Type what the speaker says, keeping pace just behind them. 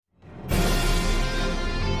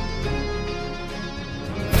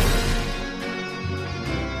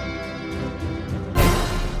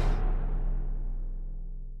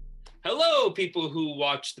Hello, people who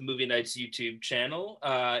watch the Movie Nights YouTube channel.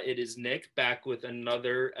 It is Nick back with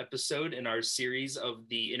another episode in our series of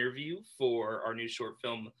the interview for our new short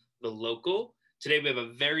film, The Local. Today we have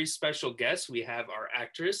a very special guest. We have our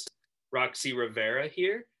actress, Roxy Rivera,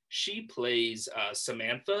 here. She plays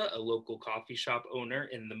Samantha, a local coffee shop owner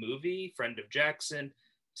in the movie, friend of Jackson.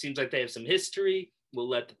 Seems like they have some history. We'll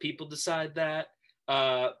let the people decide that.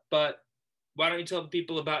 But why don't you tell the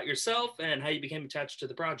people about yourself and how you became attached to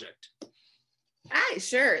the project? Hi,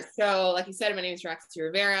 sure. So like you said, my name is Roxy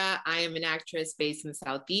Rivera. I am an actress based in the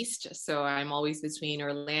Southeast. So I'm always between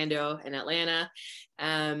Orlando and Atlanta.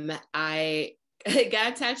 I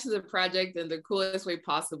got attached to the project in the coolest way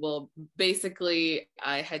possible. Basically,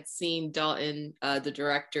 I had seen Dalton, the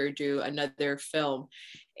director, do another film.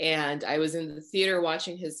 And I was in the theater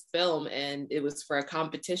watching his film, and it was for a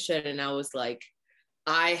competition. And I was like,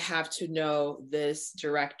 I have to know this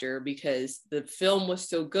director because the film was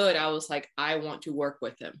so good. I was like, I want to work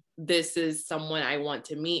with him. This is someone I want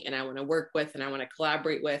to meet and I want to work with and I want to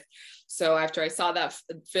collaborate with. So after I saw that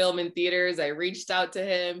film in theaters, I reached out to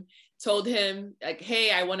him, told him like, hey,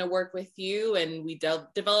 I want to work with you. And we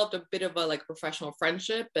developed a bit of a like professional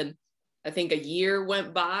friendship. And I think a year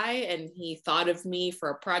went by and he thought of me for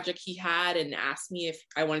a project he had and asked me if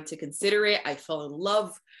I wanted to consider it. I fell in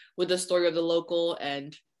love with the story of The Local,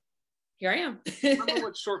 and here I am. I don't know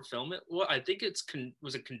what short film it was. I think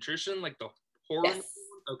was it Contrition, like the horror? Yes.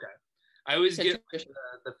 Okay. I always get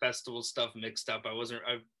the festival stuff mixed up. I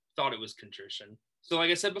thought it was Contrition. So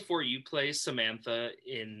like I said before, you play Samantha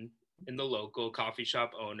in The Local, coffee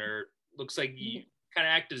shop owner. Looks like you kind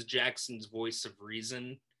of act as Jackson's voice of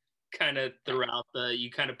reason kind of throughout you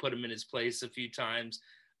kind of put him in his place a few times.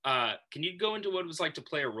 Can you go into what it was like to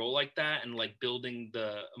play a role like that and like building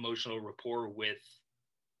the emotional rapport with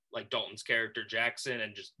like Dalton's character Jackson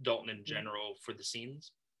and just Dalton in general for the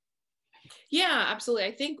scenes? Yeah, absolutely.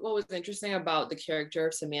 I think what was interesting about the character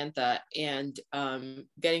of Samantha and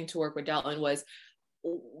getting to work with Dalton was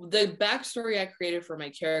the backstory I created for my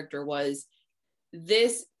character was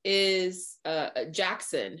this is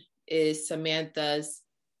Jackson is Samantha's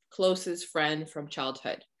closest friend from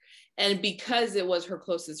childhood. And because it was her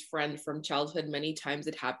closest friend from childhood, many times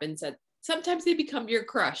it happens that sometimes they become your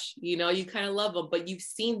crush. You know, you kind of love them, but you've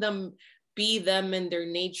seen them be them in their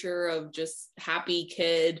nature of just happy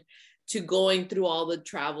kid to going through all the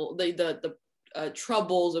travel, the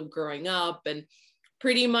troubles of growing up. And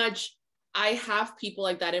pretty much I have people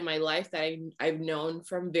like that in my life that I've known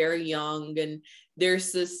from very young. And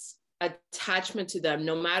there's this attachment to them,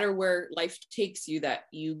 no matter where life takes you, that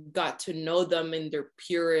you got to know them in their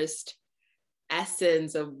purest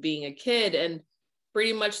essence of being a kid. And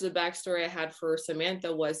pretty much the backstory I had for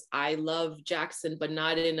Samantha was I love Jackson, but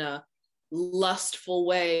not in a lustful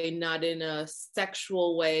way, not in a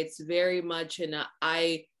sexual way. It's very much in a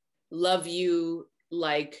I love you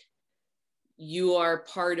like you are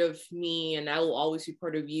part of me and I will always be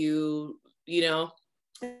part of you, you know.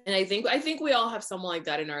 And I think we all have someone like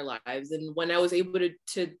that in our lives. And when I was able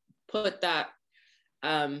to put that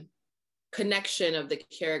connection of the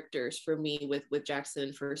characters for me with Jackson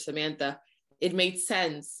and for Samantha, it made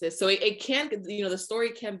sense. So it can't, you know, the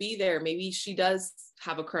story can be there. Maybe she does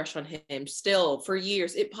have a crush on him still for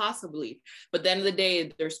years, it possibly. But at the end of the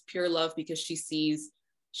day, there's pure love because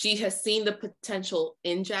she has seen the potential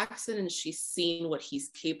in Jackson and she's seen what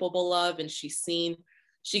he's capable of. And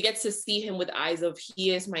she gets to see him with eyes of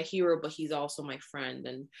he is my hero, but he's also my friend.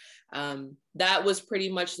 And that was pretty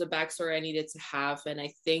much the backstory I needed to have. And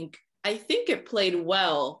I think it played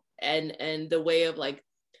well. And the way of like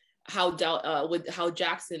how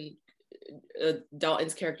Jackson,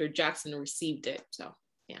 Dalton's character Jackson received it. So,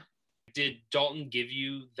 yeah. Did Dalton give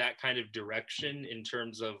you that kind of direction in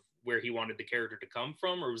terms of where he wanted the character to come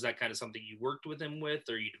from? Or was that kind of something you worked with him with,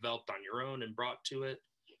 or you developed on your own and brought to it?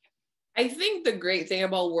 I think the great thing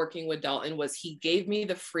about working with Dalton was he gave me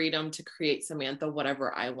the freedom to create Samantha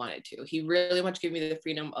whatever I wanted to. He really much gave me the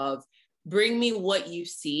freedom of bring me what you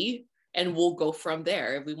see and we'll go from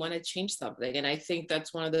there if we want to change something. And I think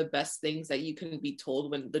that's one of the best things that you can be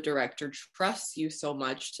told when the director trusts you so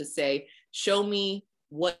much to say, show me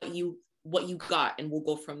what you got and we'll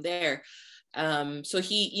go from there. So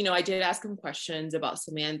he, you know, I did ask him questions about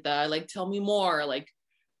Samantha, like, tell me more, like,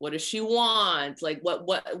 what does she want? Like,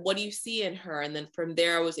 what do you see in her? And then from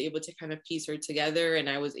there, I was able to kind of piece her together and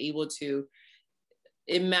I was able to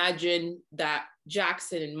imagine that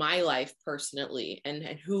Jackson in my life personally, and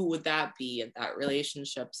who would that be in that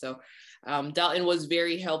relationship? So Dalton was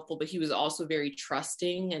very helpful, but he was also very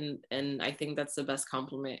trusting. And I think that's the best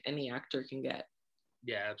compliment any actor can get.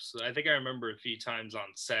 Yeah, absolutely. I think I remember a few times on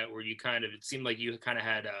set where you it seemed like you kind of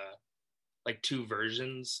had like two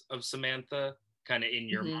versions of Samantha kind of in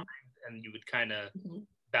your mind, and you would kind of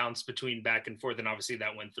bounce between back and forth, and obviously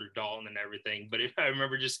that went through Dalton and everything. But if I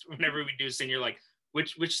remember, just whenever we do a scene, you're like,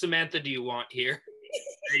 which Samantha do you want here?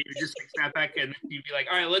 And you just like, snap back, and you'd be like,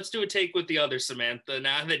 all right, let's do a take with the other Samantha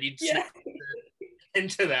now that you'd snap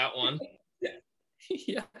into that one.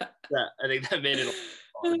 Yeah, I think that made it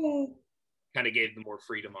fun. Kind of gave them more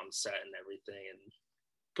freedom on set and everything, and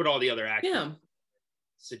put all the other actors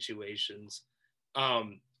situations.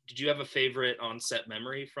 Did you have a favorite on-set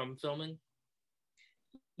memory from filming?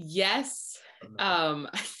 Yes. I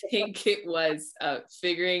think it was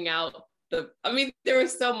figuring out there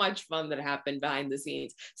was so much fun that happened behind the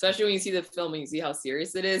scenes, especially when you see the filming, you see how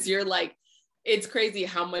serious it is. You're like, it's crazy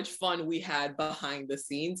how much fun we had behind the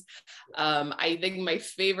scenes. I think my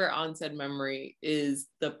favorite on-set memory is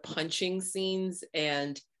the punching scenes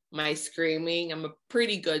and my screaming. I'm a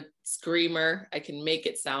pretty good screamer. I can make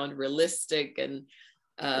it sound realistic, and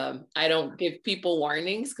I don't give people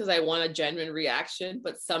warnings because I want a genuine reaction.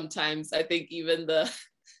 But sometimes I think even the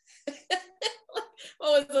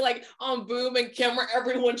what was it, like on boom and camera,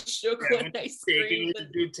 everyone shook when I screamed. The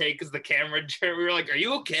dude take because the camera, we were like, "Are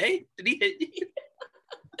you okay? Did he hit you?"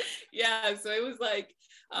 Yeah, so it was like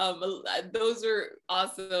those are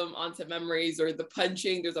awesome onset memories. Or the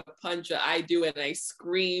punching, there's a punch that I do and I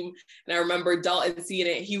scream, and I remember Dalton seeing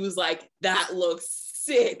it, he was like, "That looks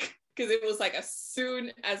sick," because it was like as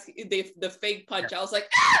soon as the fake punch, I was like,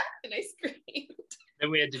 "Ah!" and I screamed. Then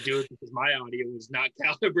we had to do it because my audio was not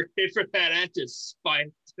calibrated for that. I had to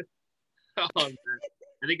spike. I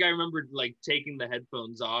think I remembered like taking the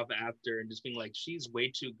headphones off after and just being like, "She's way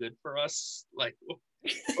too good for us." Like,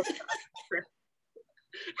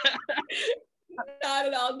 not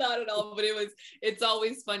at all. But it's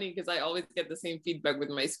always funny because I always get the same feedback with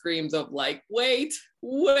my screams of like, wait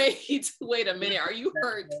a minute, are you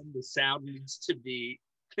hurt? The sound needs to be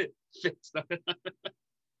fixed.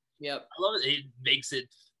 Yep. I love it. It makes it,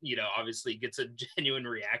 obviously gets a genuine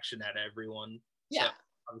reaction out of everyone. Yeah. So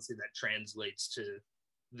obviously that translates to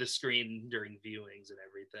the screen during viewings and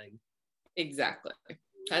everything. Exactly. It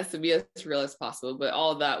has to be as real as possible. But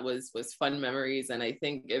all that was fun memories. And I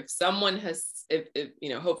think if someone has, if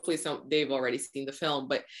hopefully they've already seen the film,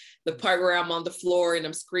 but the part where I'm on the floor and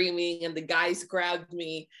I'm screaming and the guys grabbed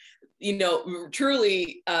me,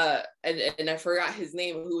 truly, and I forgot his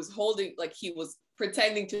name, who was holding, like he was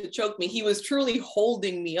pretending to choke me. He was truly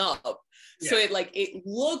holding me up. Yeah. So it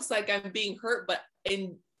looks like I'm being hurt, but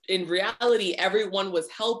in reality, everyone was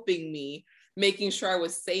helping me, making sure I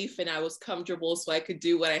was safe and I was comfortable so I could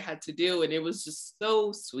do what I had to do. And it was just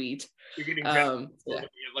so sweet. You're getting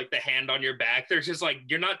like the hand on your back. They're just like,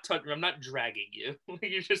 you're not touching, I'm not dragging you.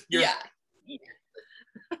 You're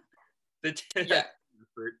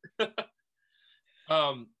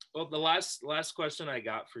well, the last question I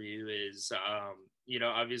got for you is,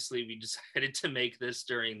 obviously we decided to make this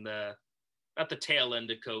during not the tail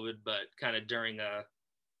end of COVID, but kind of during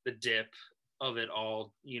the dip of it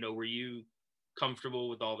all. Were you comfortable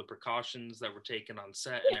with all the precautions that were taken on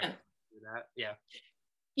set? Yeah. And that? Yeah.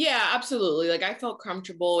 Yeah, absolutely. Like I felt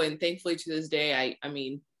comfortable, and thankfully to this day,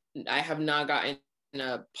 I have not gotten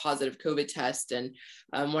a positive COVID test. And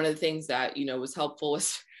one of the things that, was helpful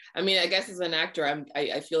was, I guess as an actor,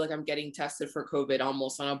 I feel like I'm getting tested for COVID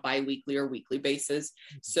almost on a bi-weekly or weekly basis.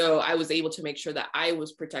 So I was able to make sure that I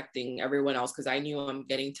was protecting everyone else because I knew I'm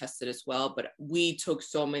getting tested as well. But we took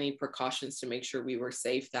so many precautions to make sure we were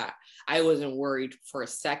safe that I wasn't worried for a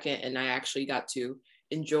second. And I actually got to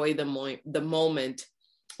enjoy the moment,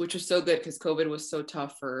 which was so good because COVID was so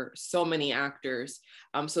tough for so many actors.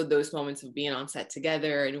 So those moments of being on set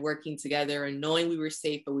together and working together and knowing we were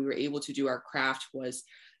safe, but we were able to do our craft was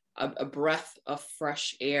a breath of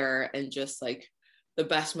fresh air and just like the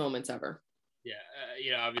best moments ever. Yeah.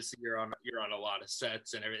 Obviously you're on a lot of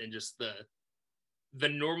sets and everything, just the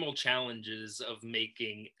normal challenges of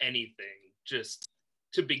making anything just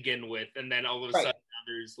to begin with. And then all of a sudden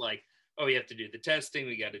there's like, oh, we have to do the testing,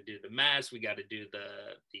 we got to do the mask, we got to do the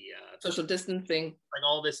social distancing, like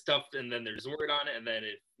all this stuff. And then there's word on it. And then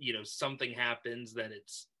if, something happens, then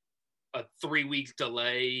it's a 3-week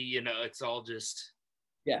delay, it's all just,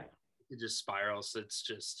 it just spirals. It's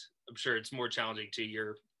just, I'm sure it's more challenging too.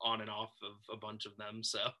 You're on and off of a bunch of them.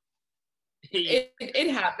 So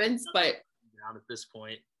it happens, but down at this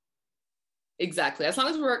point. Exactly. As long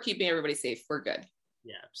as we're keeping everybody safe, we're good.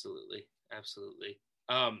 Yeah, absolutely. Absolutely.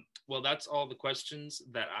 Well, that's all the questions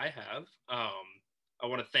that I have. I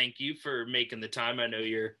want to thank you for making the time. I know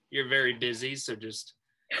you're very busy, so just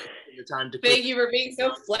the time to thank you for being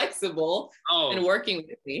so flexible and working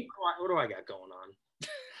with me. What do I got going on?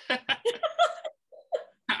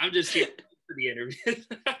 I'm just here for the interview.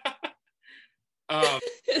 um,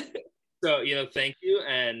 so, thank you.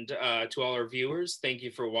 And to all our viewers, thank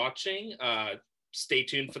you for watching. Stay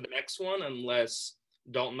tuned for the next one, unless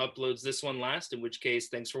Dalton uploads this one last, in which case,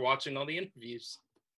 thanks for watching all the interviews.